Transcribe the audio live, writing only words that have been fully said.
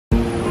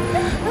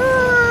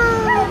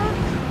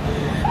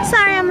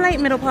hate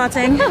middle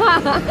parting.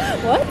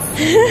 What?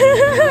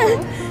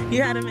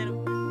 You had a middle.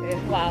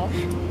 Wow.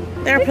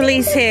 There are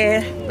police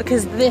here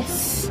because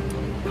this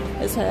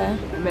is her.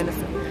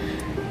 Menacing.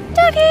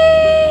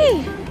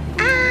 Doggy!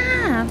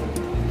 Ah!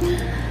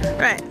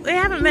 Right, we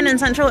haven't been in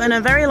Central in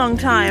a very long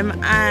time,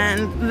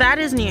 and that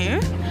is new.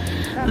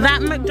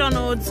 That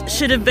McDonald's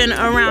should have been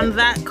around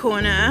that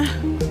corner.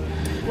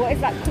 What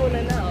is that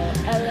corner now?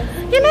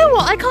 You know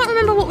what? I can't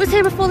remember what was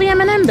here before the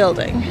M&M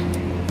building.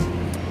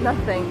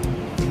 Nothing.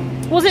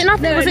 Was it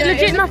nothing? Was it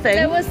legit nothing?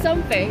 There was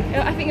something.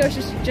 I think it was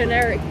just a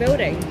generic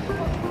building.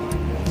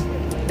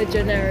 A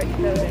generic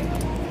building.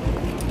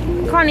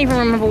 Can't even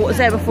remember what was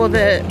there before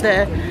the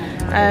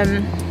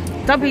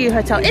W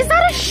Hotel. Is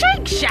that a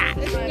Shake Shack?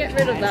 Let's get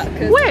rid of that.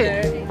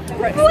 Wait.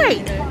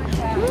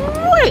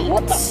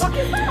 What the fuck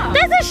is that?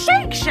 There's a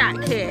Shake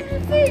Shack here.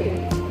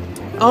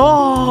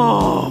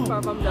 Oh.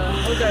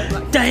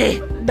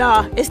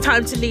 Nah, it's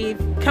time to leave.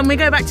 Can we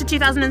go back to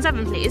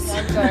 2007, please?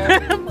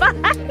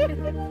 Bye.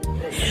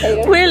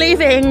 We're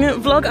leaving.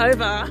 Vlog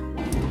over.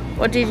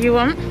 What did you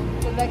want?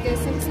 The Lego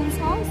Simpsons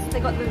house. They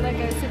got the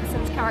Lego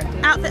Simpsons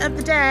characters. Outfit of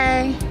the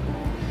day.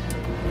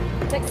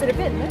 Next to the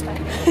bin, don't they?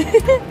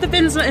 The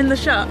bin's not in the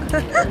shot.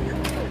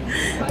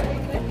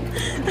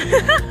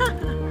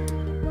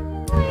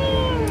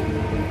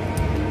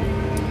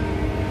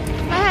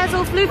 My hair's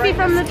all floofy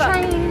from the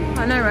train.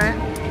 I know, right?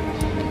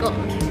 God.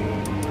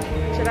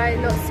 Should I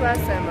not swear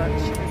so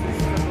much? Because this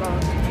is a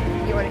vlog.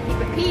 You want to keep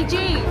it PG,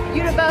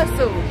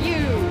 universal, you.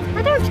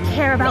 I don't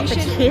care about the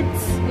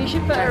kids. You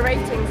should put a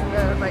ratings in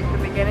the the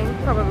beginning,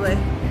 probably.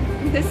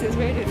 This is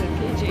rated at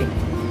PG.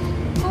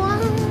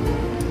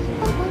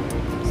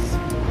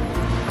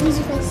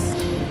 Music face.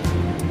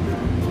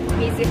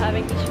 Mizu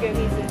having Ichigo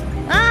Mizu.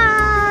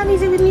 Ah,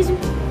 Mizu with Mizu.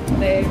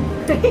 No.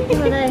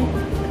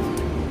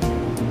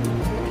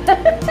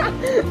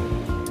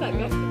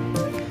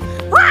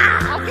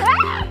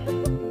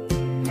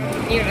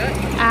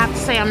 I have to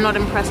say I'm not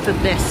impressed with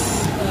this.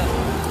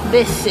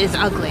 This is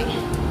ugly.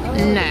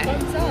 No.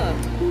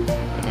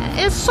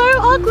 It's so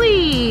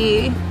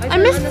ugly. I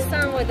don't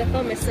understand why the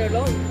thumb is so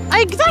long.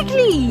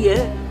 Exactly.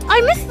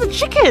 I miss the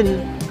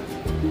chicken.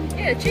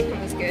 Yeah, the chicken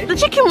was good. The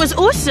chicken was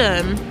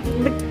awesome.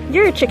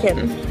 You're a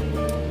chicken.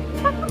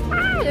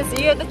 Yes,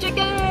 you're the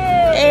chicken.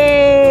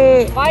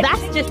 Hey,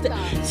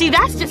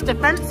 that's just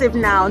offensive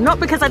now. Not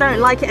because I don't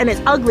like it and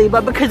it's ugly,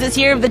 but because it's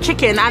Year of the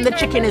Chicken and the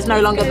chicken is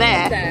no longer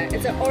there.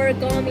 It's an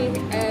origami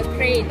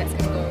crane that's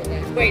going to go on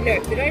there. Wait, no,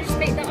 did I just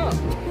make that up?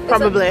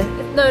 Probably.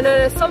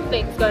 No,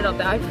 something's going up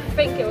there. I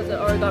think it was an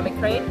origami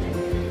crane.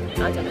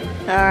 I don't know.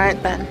 Alright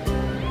then.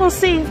 We'll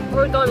see.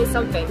 Origami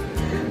something.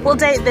 We'll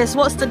date this.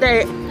 What's the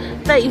date?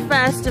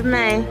 31st of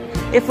May.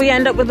 If we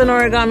end up with an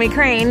origami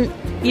crane,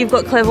 you've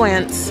got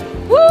clairvoyance.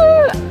 Woo!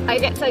 I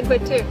get 10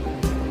 quid too.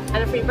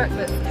 And a free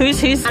breakfast.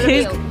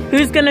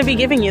 Who's gonna be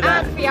giving you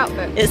that? And free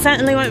outfit. It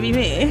certainly won't be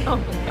me. Oh.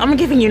 I'm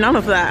giving you none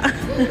of that.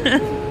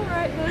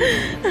 Alright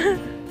then.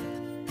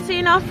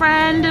 Seen our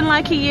friend in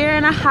like a year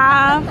and a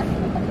half.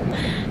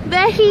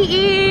 There he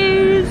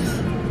is.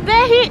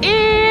 There he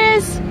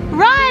is.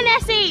 Run,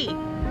 Essie!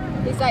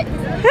 He's like...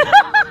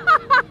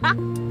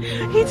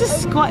 He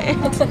just squatted.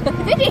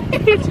 Did he?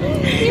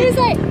 He was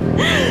like...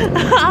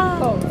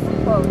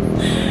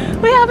 Pose.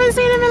 We haven't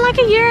seen him in like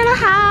a year and a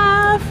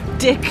half.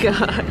 Dear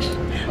gosh.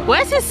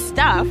 Where's his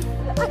stuff?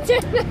 I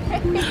don't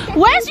know.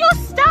 Where's your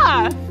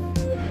stuff?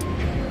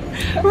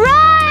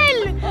 Run!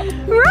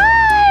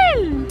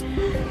 Run!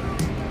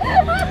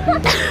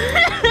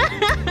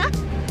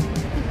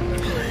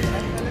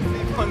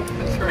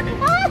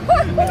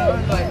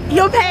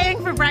 You're paying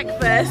for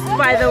breakfast,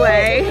 by the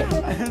way.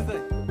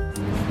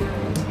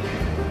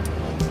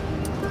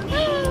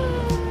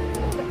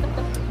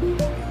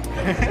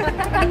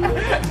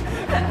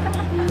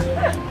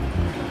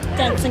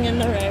 Dancing in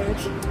the road.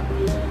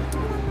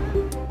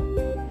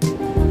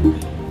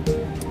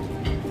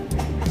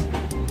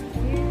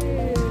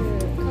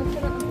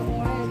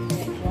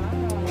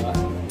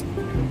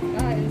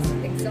 That is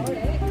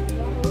exotic.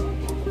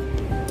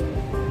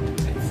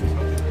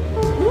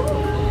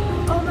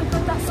 Oh my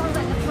god, that sounds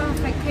like the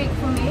perfect cake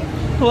for me.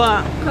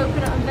 What?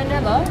 Coconut and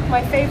vanilla,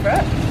 my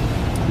favourite.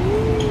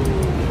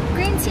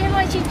 Green tea and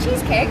lychee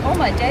cheesecake, oh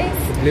my days.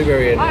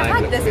 Blueberry and I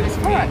lime. had this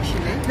before actually.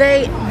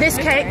 This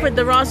cake with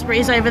the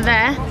raspberries over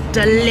there,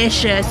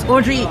 delicious.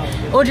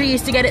 Audrey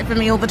used to get it for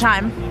me all the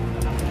time.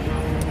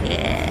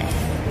 Yeah.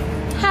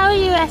 How are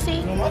you,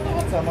 Essie?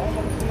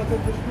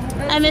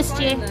 I missed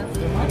you.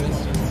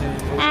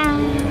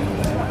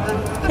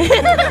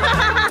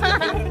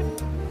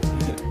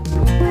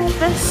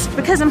 Breakfast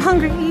because I'm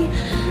hungry.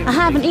 I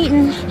haven't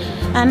eaten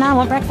and I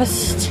want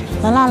breakfast.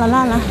 La la la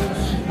la la.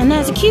 And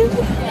there's a queue.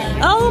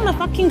 Oh my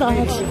fucking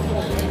god.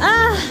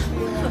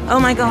 Oh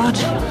my god.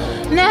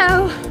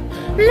 No.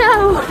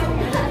 No.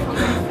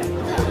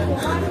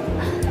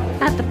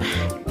 At the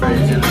back.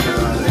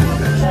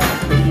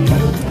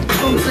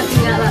 Oh,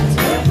 looking at that.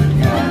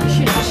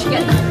 Should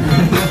get that.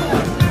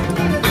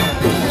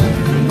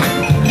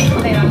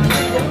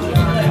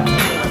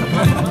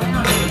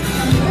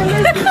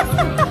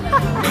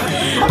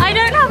 I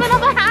don't have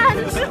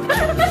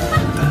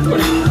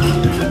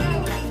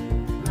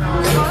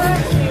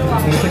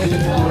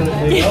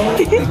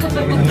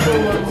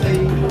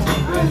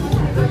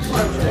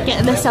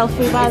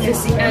selfie by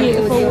this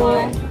beautiful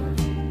wall.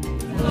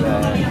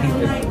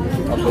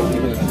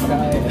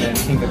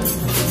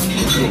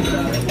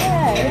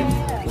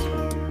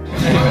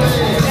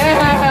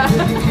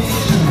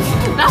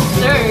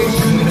 That's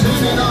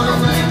true.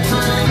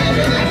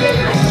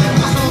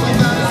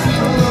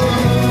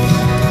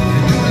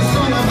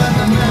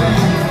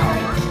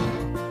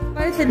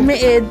 Both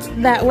admitted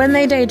that when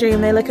they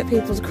daydream, they look at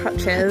people's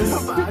crutches.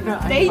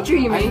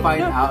 Daydreaming? I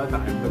find out that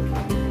I'm looking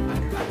at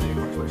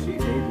what she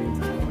daydreams.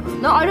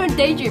 No, I don't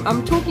daydream.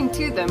 I'm talking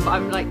to them, but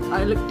I'm like,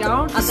 I look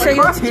down at So their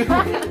you're-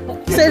 crotch.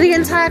 So the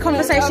entire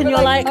conversation,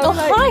 you're like, oh,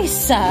 hi,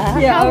 sir.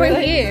 How are you?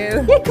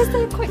 Yeah, because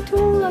they're quite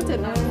tall. I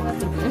don't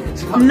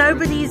know.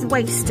 Nobody's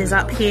waist is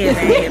up here,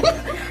 babe.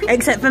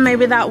 Except for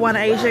maybe that one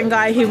Asian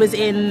guy who was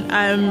in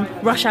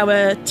Rush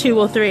Hour 2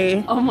 or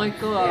 3. Oh my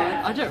god,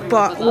 I don't remember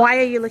But that. why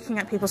are you looking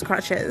at people's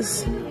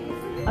crotches?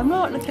 I'm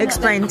not looking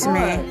Explain at to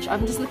their me. crotch.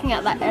 I'm just looking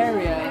at that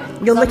area.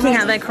 You're So I'm looking like-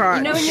 at their crotch.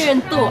 You know when you're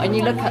in thought and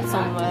you look at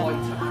somewhere,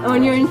 and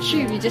when you're in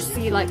tube, you just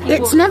see like people.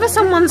 It's never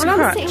someone's When I'm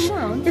crotch. sitting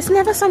down, It's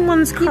never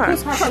someone's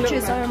people's crotch.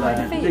 crotches are in my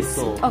face.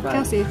 Oh,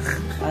 Kelsey.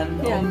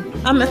 Yeah.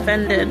 I'm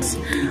offended.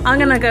 I'm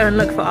gonna go and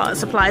look for art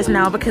supplies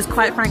now because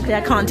quite frankly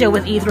I can't deal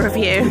with either of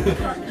you.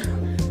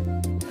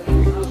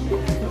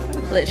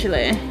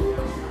 Literally.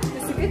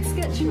 It's a good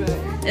sketchbook.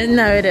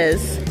 No, it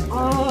is.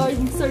 Oh,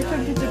 I'm so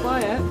tempted to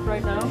buy it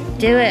right now.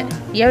 Do it.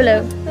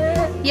 YOLO.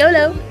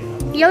 YOLO.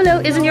 YOLO.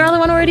 Isn't your other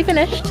one already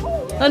finished?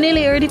 Or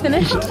nearly already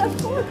finished?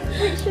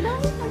 Wait, should I? I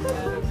don't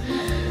know.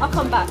 I'll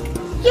come back.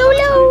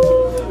 YOLO.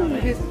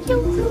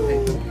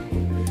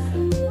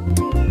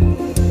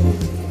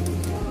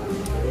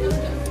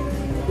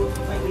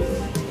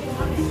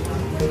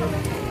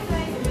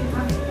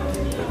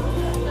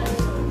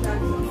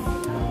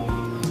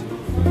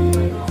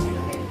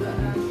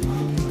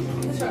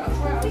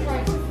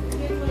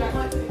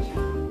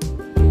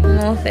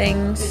 More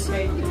things.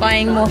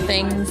 Buying more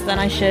things than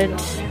I should.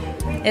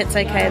 It's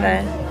okay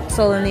though. It's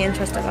all in the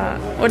interest of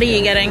art. What are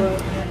you getting?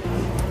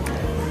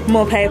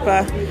 More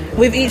paper.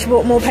 We've each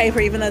bought more paper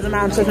even though there's a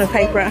mountain of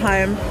paper at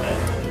home.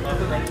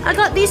 I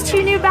got these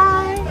 2 new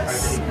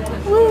bags.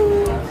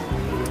 Woo!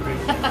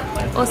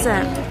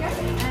 Awesome.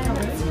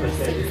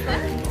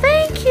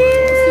 Thank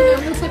you!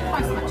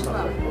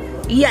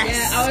 Yes.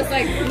 Yeah, I was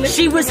like,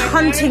 She was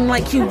hunting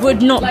like you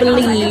would not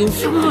believe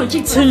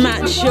to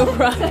match your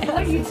price.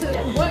 I need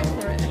to work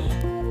for it.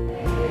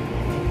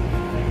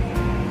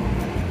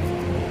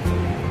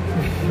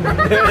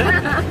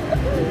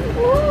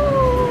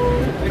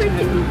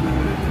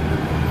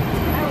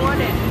 I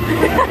want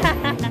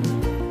it.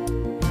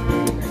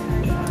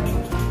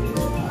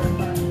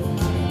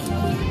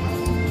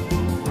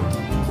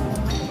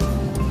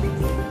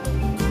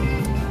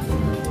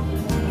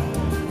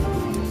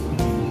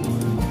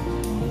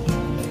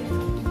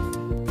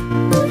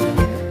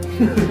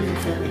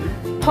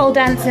 Pole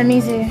dancer,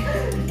 Mizu.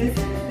 This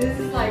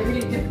is like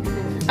really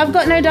difficult. I've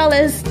got no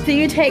dollars. Do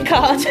you take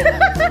card?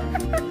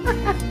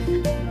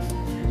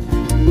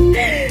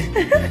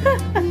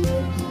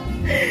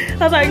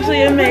 That's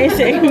actually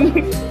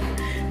amazing.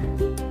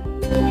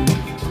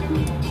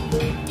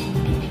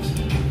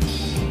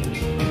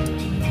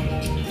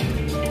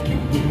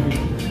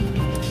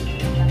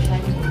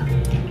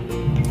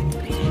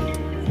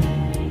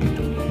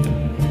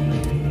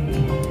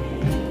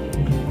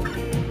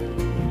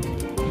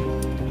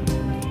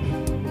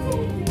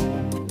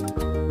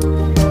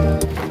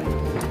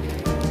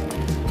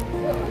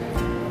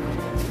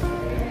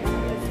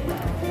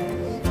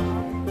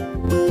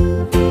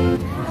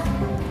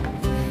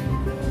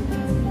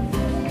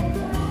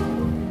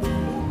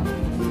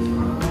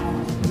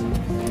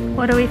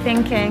 What are we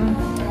thinking?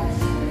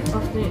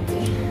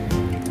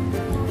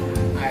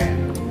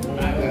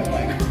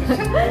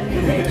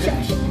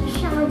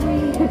 Shall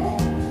we?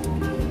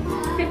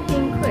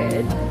 15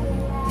 quid.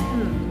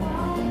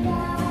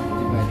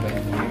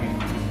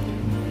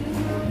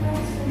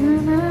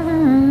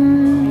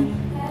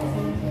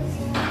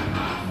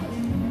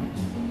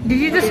 Did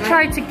you just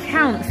try to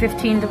count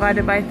 15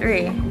 divided by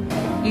 3?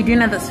 You do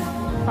know that's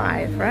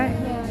 5, right?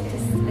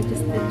 Yeah, I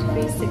just did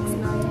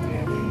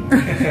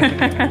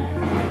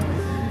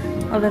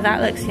 369. Although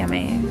that looks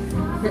yummy.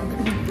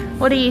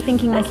 What are you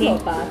thinking, Nikki?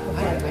 Not bad for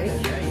Friday.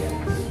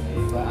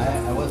 But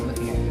I was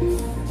looking at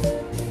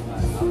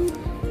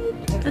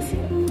this.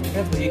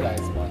 Depends what you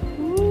guys want.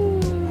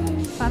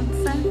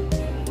 Fancy.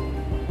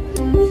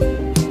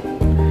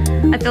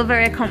 I feel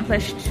very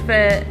accomplished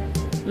for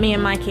me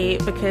and Mikey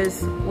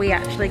because we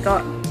actually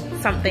got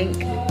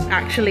something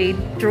actually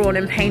drawn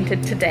and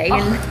painted today,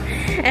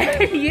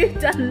 and you've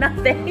done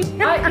nothing.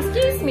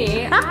 Excuse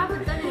me, I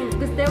haven't done it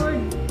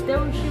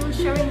because she was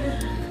showing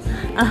this.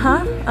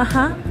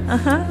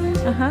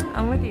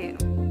 I'm with you.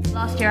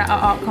 Last year at our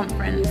art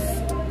conference,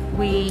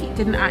 we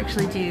didn't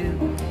actually do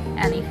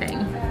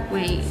anything.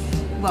 We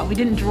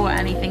didn't draw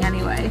anything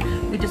anyway.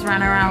 We just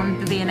ran around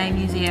the V&A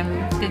museum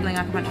giggling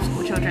like a bunch of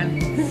school children,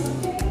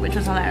 which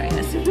was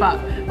hilarious. But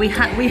we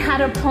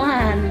had a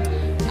plan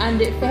and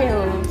it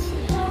failed.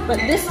 But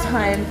this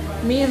time,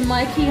 me and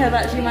Mikey have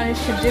actually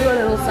managed to do a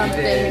little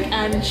something,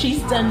 and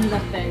she's done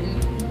nothing.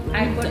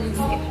 I'm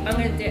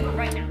gonna do it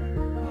right now.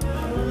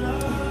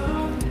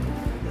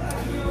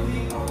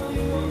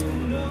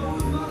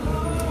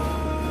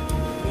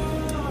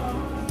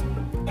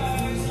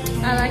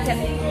 I like it.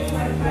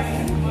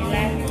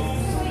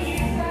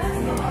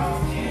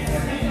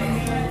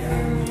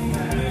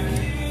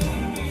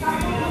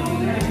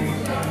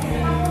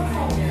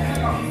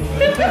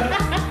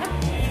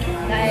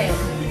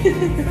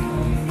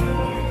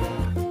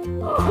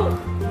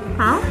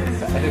 Huh?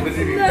 And it was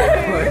really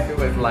it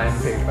was line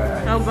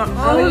paper. Oh god. I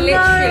would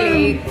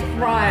literally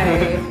cry.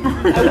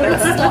 I wouldn't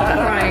stop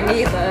crying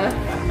either.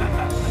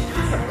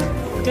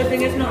 Good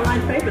thing it's not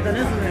lined paper then,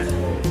 isn't it?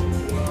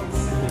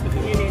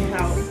 You need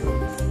help.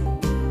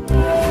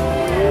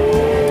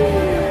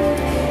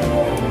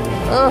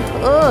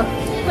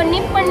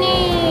 Funny, funny.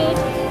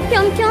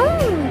 Pyong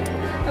pyong.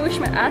 I wish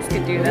my ass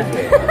could do that.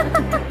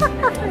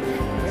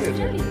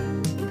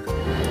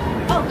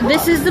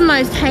 This is the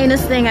most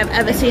heinous thing I've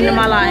ever seen in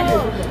my life.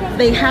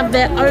 They have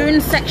their own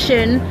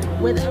section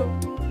with a...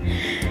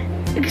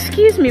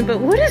 Excuse me, but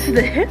what is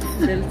this?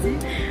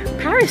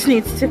 Paris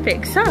needs to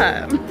fix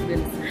up.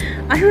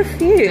 I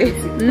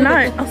refuse. No,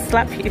 I'll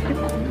slap you.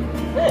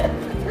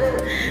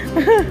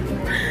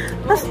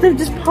 They've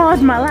just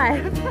parred my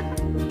life.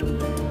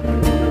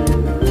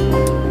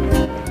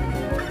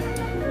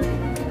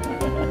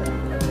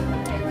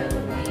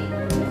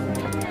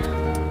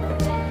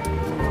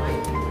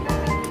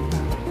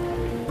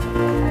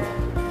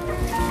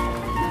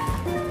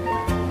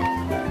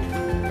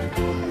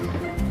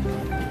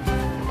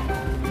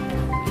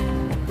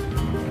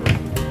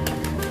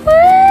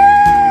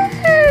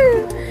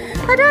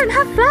 I don't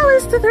have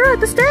flowers to throw at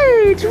the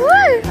stage.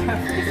 Woo!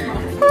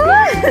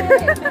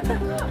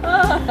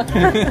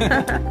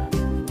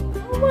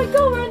 Oh my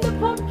god, we're in the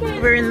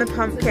pumpkin. We're in the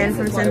pumpkin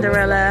from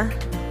Cinderella.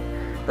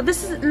 But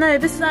this is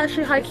this is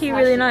actually high key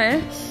really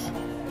nice.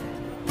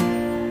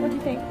 What do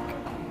you think?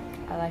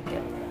 I like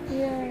it.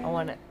 Yeah. I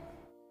want it.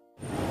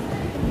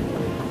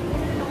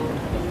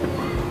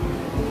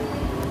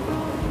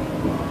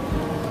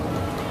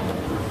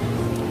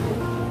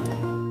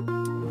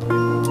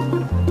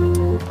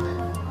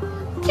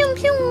 Pew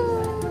pew.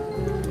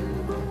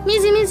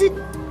 Music, music.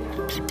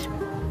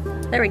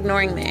 They're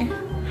ignoring me.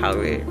 How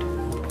rude.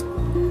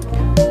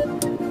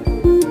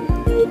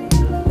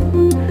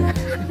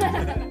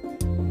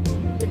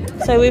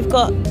 So we've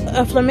got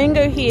a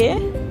flamingo here,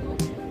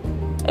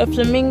 a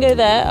flamingo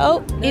there.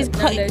 Oh, he's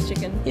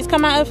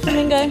come out of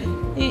flamingo.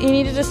 He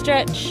needed a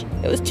stretch.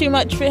 It was too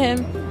much for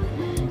him.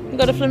 We've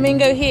got a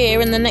flamingo here,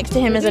 and then next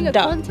to him is a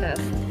duck.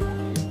 Contest.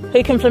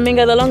 Who can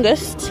flamingo the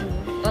longest?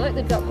 I like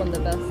the duck one the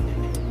best.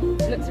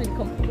 It looks really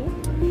comfortable.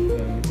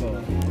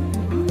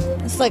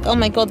 It's like, oh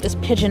my god, this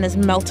pigeon is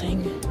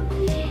melting.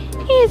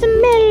 He is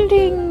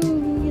melting.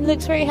 He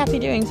looks very happy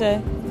doing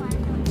so.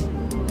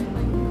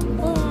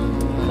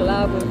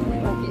 Collab with